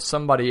heart towards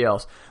somebody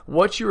else,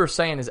 what you are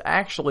saying is,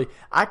 actually,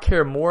 I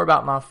care more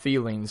about my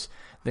feelings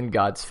than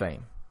God's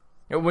fame.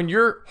 When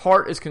your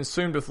heart is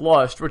consumed with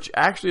lust, which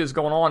actually is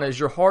going on is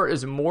your heart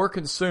is more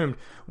consumed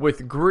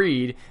with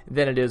greed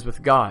than it is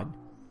with God.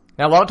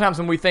 Now, a lot of times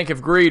when we think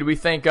of greed, we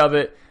think of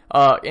it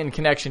in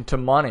connection to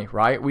money,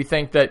 right? We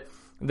think that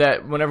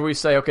whenever we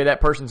say, okay,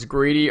 that person's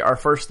greedy, our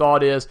first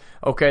thought is,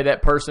 okay,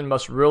 that person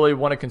must really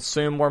want to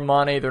consume more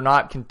money. They're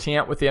not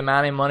content with the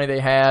amount of money they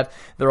have.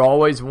 They're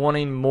always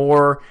wanting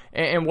more.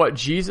 And what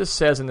Jesus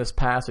says in this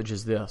passage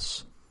is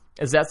this.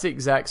 That's the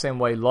exact same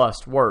way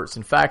lust works.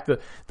 In fact,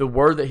 the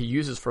word that He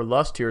uses for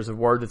lust here is a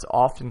word that's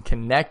often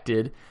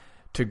connected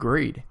to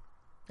greed.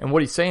 And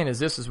what He's saying is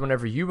this, is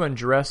whenever you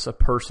undress a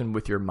person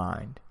with your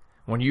mind,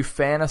 when you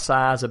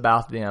fantasize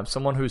about them,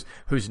 someone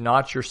who's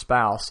not your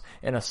spouse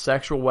in a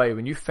sexual way,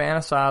 when you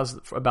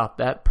fantasize about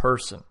that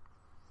person,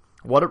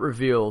 what it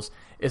reveals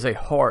is a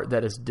heart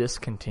that is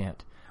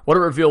discontent. What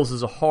it reveals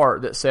is a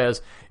heart that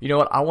says, you know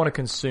what, I want to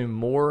consume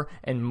more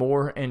and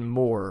more and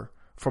more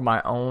for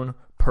my own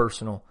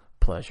personal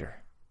pleasure.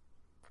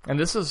 And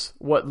this is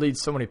what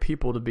leads so many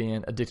people to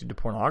being addicted to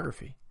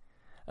pornography.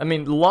 I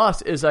mean,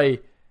 lust is a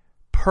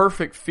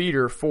perfect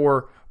feeder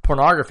for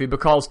pornography,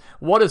 because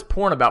what is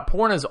porn about?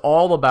 Porn is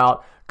all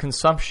about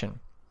consumption.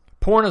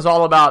 Porn is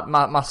all about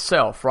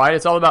myself, right?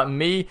 It's all about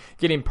me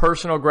getting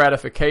personal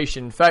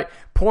gratification. In fact,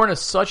 porn is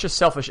such a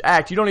selfish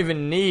act, you don't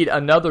even need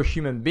another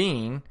human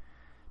being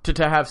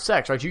to have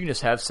sex, right? You can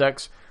just have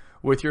sex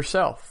with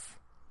yourself.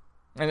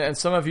 And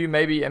some of you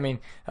maybe,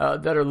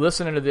 that are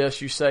listening to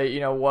this, you say, you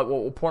know what,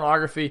 well,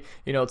 pornography,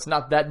 it's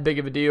not that big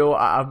of a deal.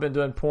 I've been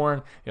doing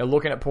porn,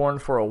 looking at porn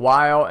for a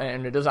while,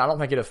 and I don't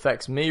think it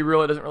affects me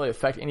really. It doesn't really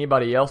affect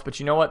anybody else. But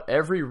you know what?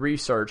 Every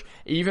research,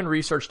 even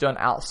research done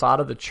outside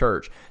of the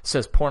church,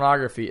 says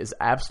pornography is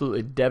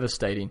absolutely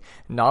devastating,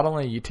 not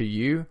only to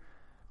you,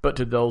 but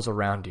to those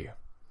around you.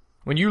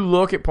 When you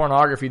look at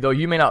pornography, though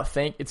you may not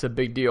think it's a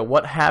big deal,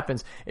 what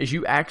happens is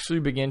you actually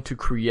begin to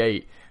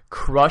create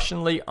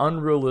crushingly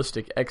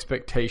unrealistic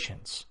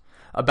expectations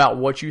about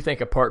what you think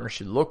a partner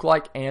should look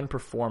like and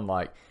perform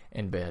like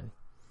in bed.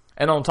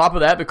 And on top of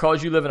that,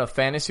 because you live in a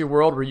fantasy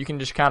world where you can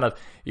just kind of,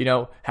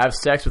 have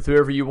sex with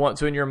whoever you want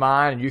to in your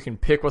mind, and you can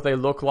pick what they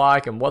look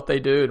like and what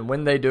they do and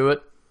when they do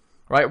it,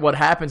 right? What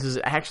happens is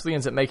it actually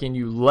ends up making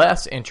you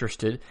less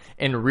interested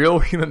in real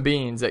human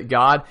beings that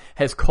God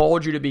has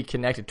called you to be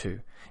connected to.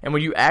 And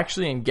when you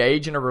actually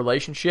engage in a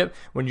relationship,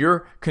 when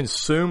you're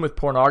consumed with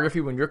pornography,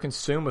 when you're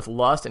consumed with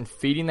lust and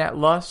feeding that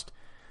lust,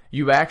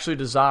 you actually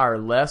desire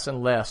less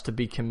and less to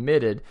be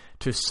committed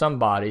to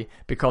somebody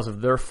because of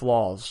their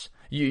flaws.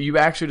 You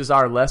actually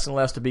desire less and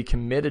less to be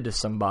committed to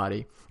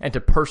somebody and to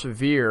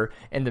persevere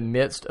in the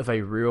midst of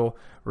a real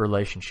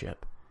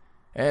relationship.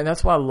 And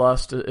that's why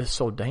lust is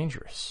so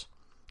dangerous.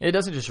 It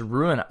doesn't just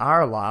ruin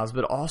our lives,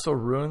 but also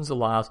ruins the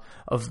lives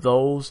of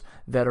those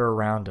that are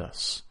around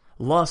us.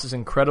 Lust is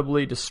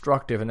incredibly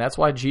destructive, and that's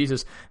why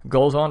Jesus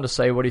goes on to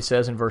say what He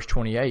says in verse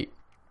 29.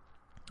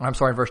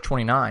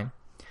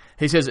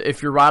 He says,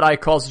 if your right eye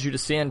causes you to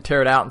sin,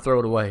 tear it out and throw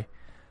it away.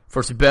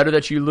 For it's better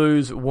that you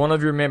lose one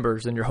of your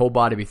members than your whole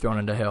body be thrown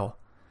into hell.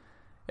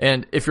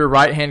 And if your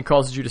right hand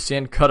causes you to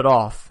sin, cut it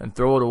off and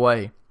throw it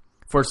away.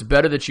 For it's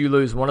better that you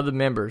lose one of the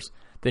members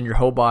than your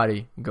whole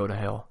body go to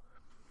hell.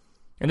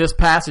 In this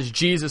passage,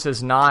 Jesus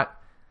is not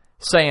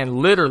saying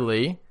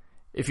literally,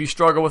 if you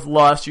struggle with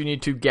lust, you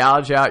need to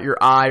gouge out your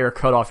eye or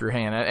cut off your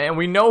hand. And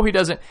we know he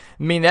doesn't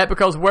mean that,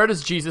 because where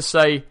does Jesus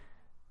say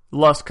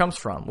lust comes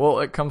from? Well,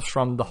 it comes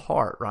from the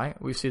heart, right?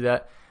 We see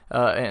that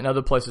in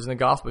other places in the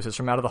gospel. It says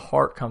from out of the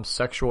heart comes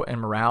sexual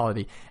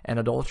immorality and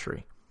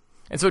adultery.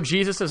 And so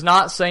Jesus is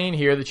not saying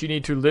here that you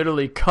need to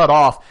literally cut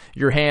off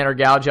your hand or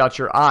gouge out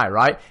your eye,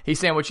 right? He's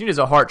saying what you need is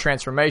a heart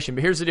transformation.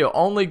 But here's the deal.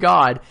 Only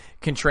God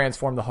can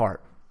transform the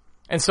heart.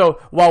 And so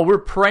while we're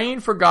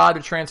praying for God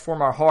to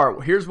transform our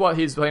heart, here's what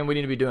he's saying we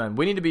need to be doing.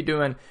 We need to be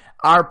doing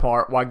our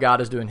part while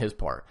God is doing his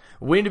part.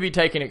 We need to be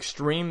taking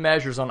extreme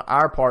measures on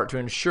our part to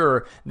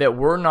ensure that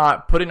we're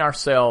not putting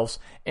ourselves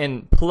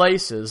in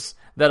places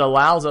that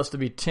allows us to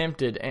be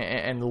tempted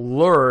and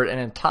lured and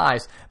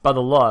enticed by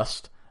the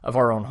lust of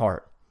our own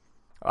heart.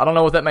 I don't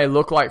know what that may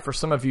look like for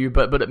some of you,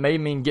 but it may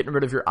mean getting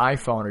rid of your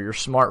iPhone or your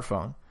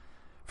smartphone.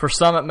 For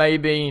some, it may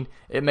mean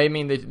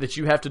that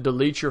you have to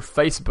delete your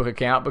Facebook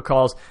account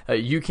because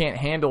you can't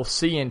handle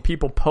seeing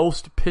people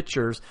post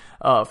pictures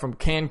from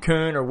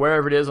Cancun or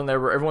wherever it is on there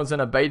where everyone's in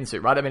a bathing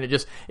suit, right? I mean,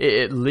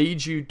 it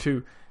leads you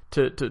to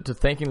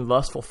thinking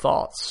lustful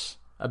thoughts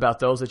about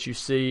those that you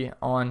see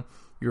on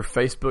your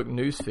Facebook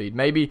newsfeed.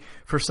 Maybe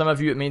for some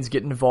of you, it means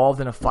getting involved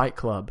in a fight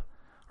club.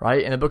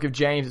 Right? In the book of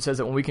James, it says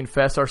that when we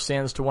confess our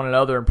sins to one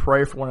another and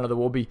pray for one another,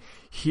 we'll be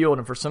healed.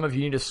 And for some of you,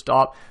 you need to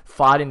stop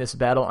fighting this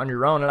battle on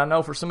your own. And I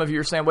know for some of you,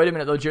 you're saying, wait a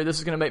minute, though, Jerry, this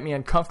is going to make me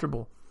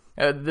uncomfortable.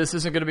 This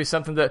isn't going to be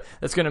something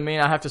that's going to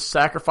mean I have to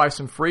sacrifice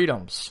some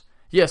freedoms.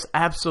 Yes,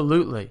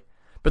 absolutely.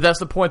 But that's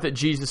the point that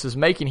Jesus is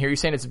making here.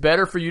 He's saying it's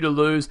better for you to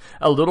lose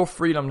a little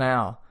freedom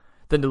now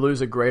than to lose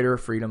a greater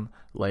freedom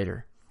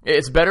later.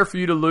 It's better for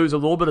you to lose a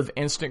little bit of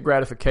instant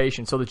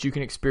gratification so that you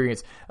can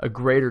experience a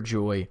greater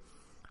joy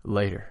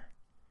later.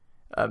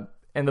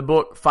 In the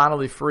book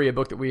Finally Free, a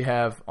book that we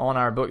have on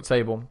our book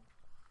table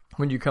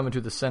when you come into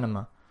the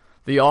cinema,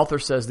 the author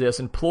says this: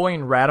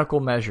 employing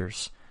radical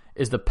measures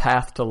is the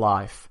path to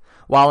life,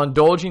 while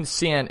indulging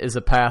sin is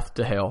a path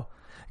to hell.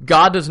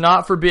 God does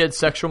not forbid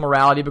sexual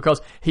morality because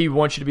he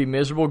wants you to be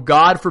miserable.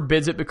 God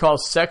forbids it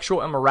because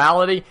sexual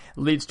immorality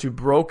leads to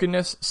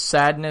brokenness,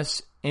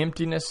 sadness,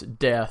 emptiness,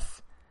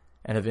 death,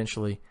 and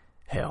eventually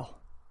hell.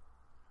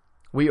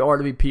 We are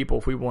to be people,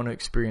 if we want to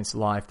experience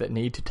life, that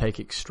need to take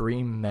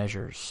extreme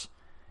measures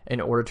in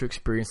order to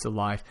experience the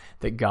life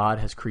that God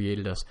has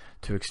created us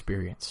to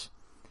experience.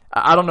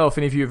 I don't know if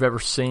any of you have ever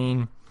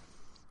seen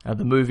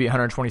the movie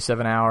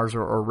 127 Hours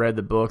or read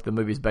the book the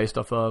movie's based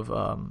off of.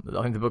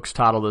 I think the book's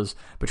title is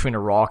Between a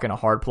Rock and a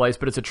Hard Place,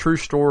 but it's a true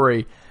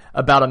story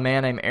about a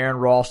man named Aaron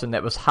Ralston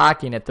that was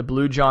hiking at the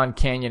Blue John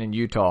Canyon in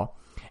Utah.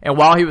 And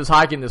while he was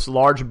hiking, this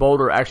large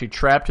boulder actually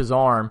trapped his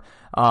arm.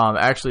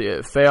 Actually,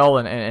 it fell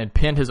and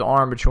pinned his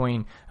arm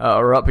between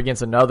or up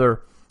against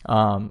another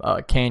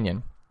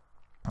canyon,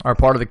 or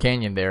part of the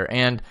canyon there.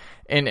 And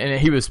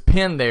he was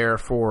pinned there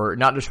for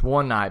not just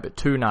one night, but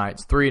 2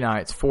 nights, 3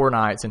 nights, 4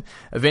 nights. And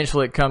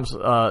eventually it comes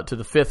to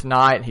the 5th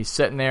night, and he's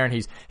sitting there,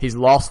 and he's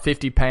lost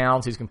 50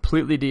 pounds. He's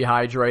completely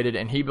dehydrated,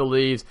 and he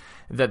believes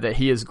that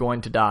he is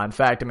going to die. In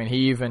fact, I mean,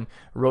 he even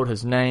wrote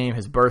his name,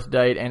 his birth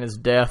date, and his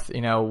death,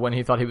 when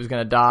he thought he was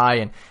going to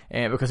die,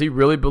 and because he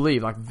really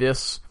believed like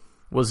this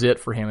was it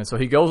for him. And so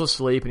he goes to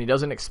sleep, and he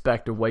doesn't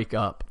expect to wake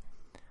up.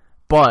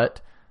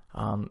 But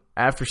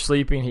after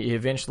sleeping, he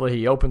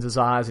eventually opens his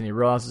eyes, and he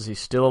realizes he's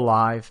still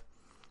alive.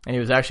 And he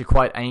was actually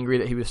quite angry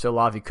that he was still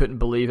alive. He couldn't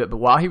believe it. But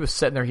while he was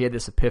sitting there, he had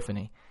this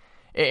epiphany.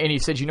 And he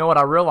said, you know what?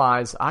 I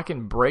realize I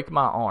can break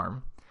my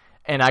arm,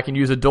 and I can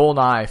use a dull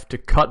knife to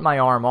cut my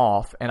arm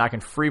off, and I can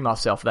free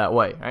myself that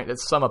way. Right?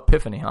 That's some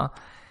epiphany, huh?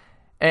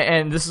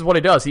 And this is what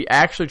he does. He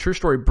actually, true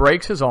story,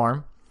 breaks his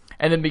arm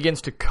and then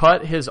begins to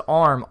cut his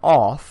arm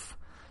off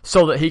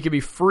so that he could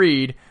be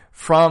freed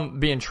from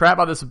being trapped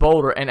by this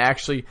boulder and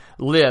actually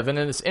live. And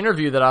in this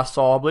interview that I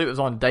saw, I believe it was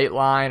on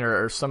Dateline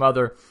or some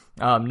other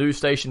news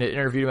station that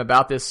interviewed him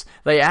about this,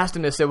 they asked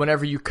him, they said,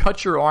 whenever you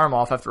cut your arm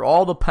off, after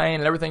all the pain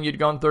and everything you'd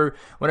gone through,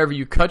 whenever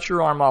you cut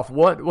your arm off,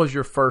 what was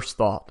your first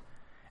thought?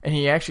 And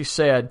he actually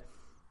said,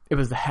 it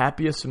was the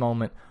happiest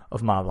moment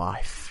of my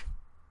life.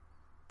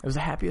 It was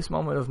the happiest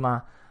moment of my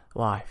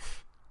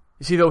life.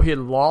 You see, though he had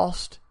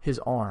lost his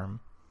arm,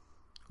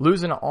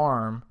 losing an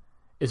arm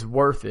is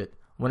worth it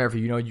whenever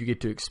you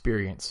get to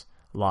experience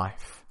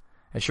life.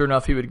 And sure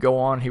enough, he would go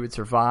on, he would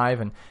survive,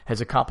 and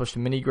has accomplished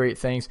many great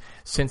things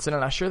since then.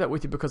 And I share that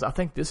with you because I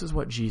think this is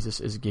what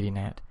Jesus is getting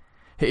at.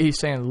 He's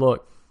saying,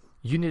 look,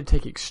 you need to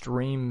take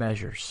extreme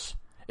measures.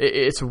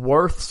 It's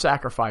worth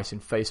sacrificing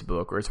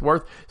Facebook, or it's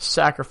worth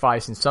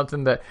sacrificing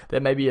something that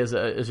maybe is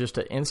just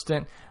an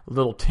instant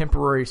little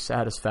temporary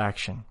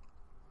satisfaction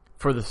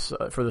for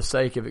the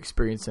sake of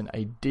experiencing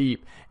a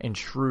deep and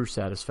true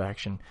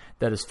satisfaction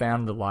that is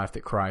found in the life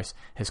that Christ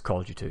has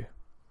called you to.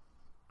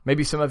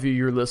 Maybe some of you,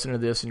 you're listening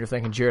to this and you're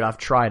thinking, Jared, I've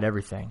tried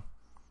everything.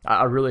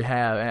 I really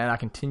have, and I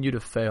continue to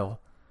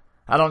fail.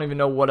 I don't even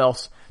know what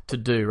else to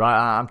do,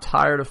 right? I'm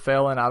tired of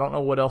failing. I don't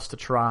know what else to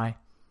try.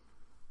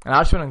 And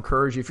I just want to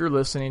encourage you, if you're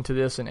listening to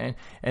this and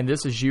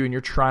this is you and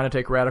you're trying to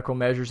take radical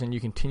measures and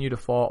you continue to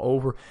fall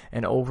over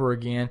and over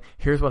again,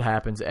 here's what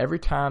happens. Every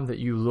time that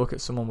you look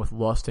at someone with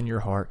lust in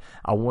your heart,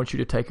 I want you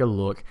to take a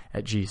look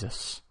at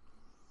Jesus.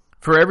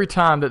 For every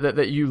time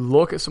that you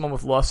look at someone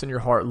with lust in your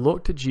heart,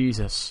 look to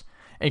Jesus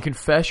and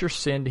confess your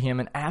sin to Him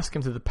and ask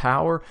Him through the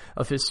power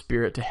of His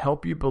Spirit to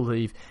help you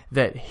believe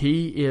that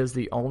He is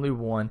the only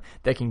one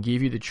that can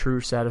give you the true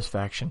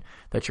satisfaction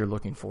that you're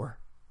looking for.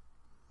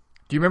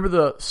 Do you remember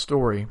the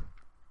story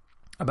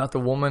about the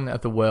woman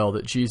at the well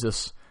that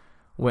Jesus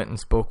went and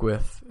spoke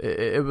with?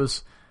 It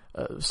was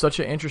such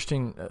an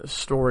interesting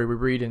story we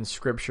read in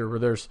Scripture where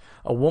there's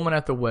a woman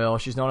at the well.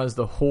 She's known as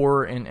the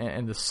whore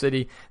in the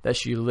city that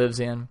she lives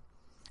in.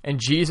 And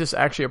Jesus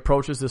actually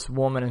approaches this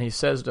woman and He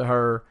says to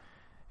her,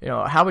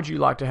 how would you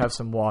like to have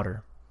some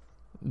water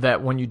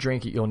that when you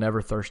drink it, you'll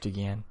never thirst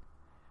again?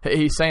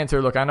 He's saying to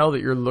her, look, I know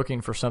that you're looking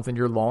for something,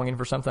 you're longing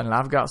for something, and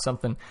I've got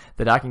something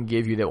that I can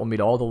give you that will meet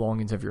all the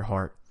longings of your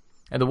heart.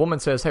 And the woman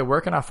says, hey, where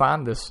can I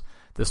find this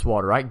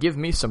water, right? Give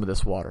me some of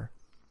this water.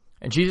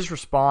 And Jesus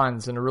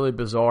responds in a really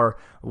bizarre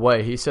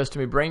way. He says to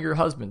me, bring your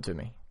husband to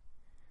me.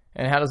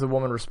 And how does the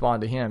woman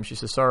respond to him? She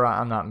says, sir,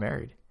 I'm not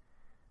married.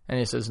 And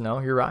he says, no,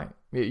 you're right.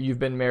 You've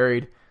been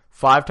married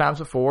 5 times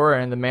before,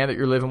 and the man that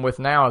you're living with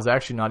now is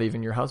actually not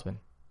even your husband.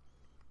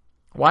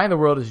 Why in the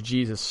world is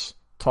Jesus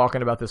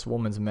talking about this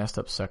woman's messed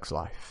up sex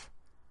life?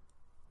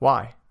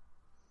 Why?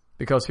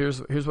 Because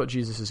here's what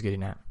Jesus is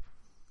getting at.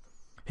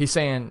 He's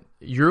saying,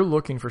 you're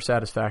looking for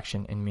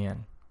satisfaction in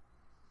men.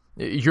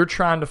 You're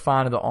trying to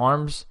find in the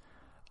arms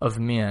of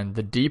men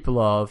the deep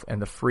love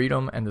and the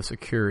freedom and the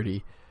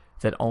security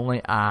that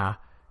only I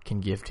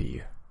can give to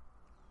you.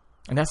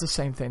 And that's the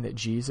same thing that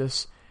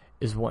Jesus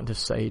is wanting to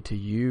say to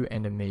you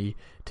and to me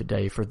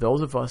today. For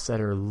those of us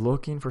that are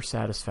looking for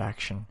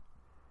satisfaction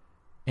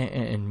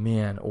in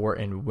men or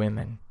in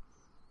women,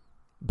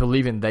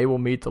 believing they will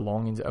meet the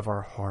longings of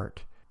our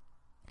heart,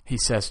 He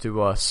says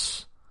to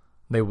us,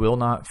 they will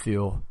not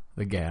fill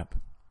the gap.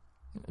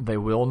 They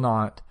will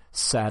not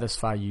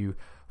satisfy you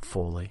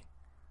fully.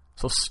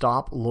 So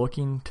stop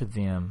looking to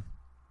them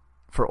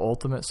for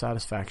ultimate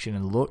satisfaction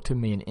and look to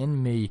me, and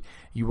in me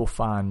you will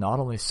find not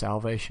only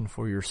salvation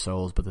for your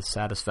souls, but the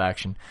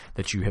satisfaction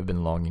that you have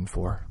been longing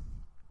for.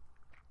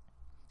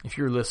 If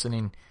you're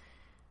listening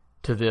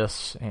to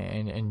this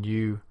and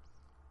you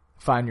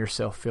find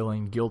yourself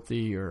feeling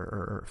guilty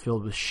or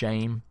filled with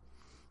shame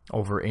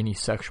over any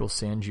sexual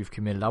sins you've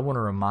committed, I want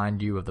to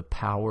remind you of the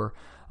power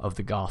of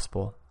the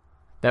gospel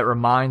that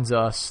reminds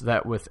us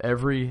that with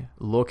every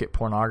look at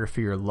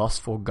pornography or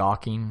lustful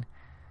gawking,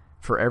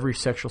 for every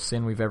sexual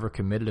sin we've ever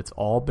committed, it's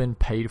all been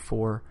paid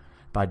for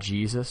by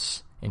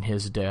Jesus in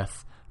His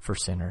death for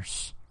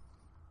sinners.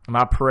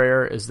 My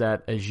prayer is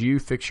that as you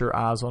fix your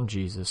eyes on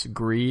Jesus,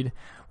 greed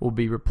will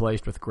be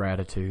replaced with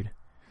gratitude.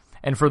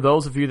 And for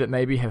those of you that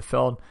maybe have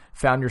found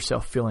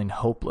yourself feeling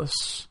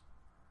hopeless,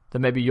 that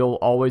maybe you'll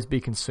always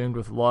be consumed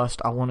with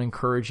lust, I want to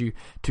encourage you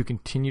to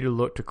continue to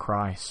look to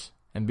Christ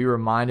and be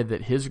reminded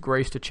that His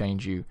grace to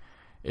change you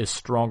is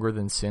stronger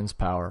than sin's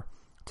power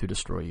to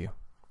destroy you.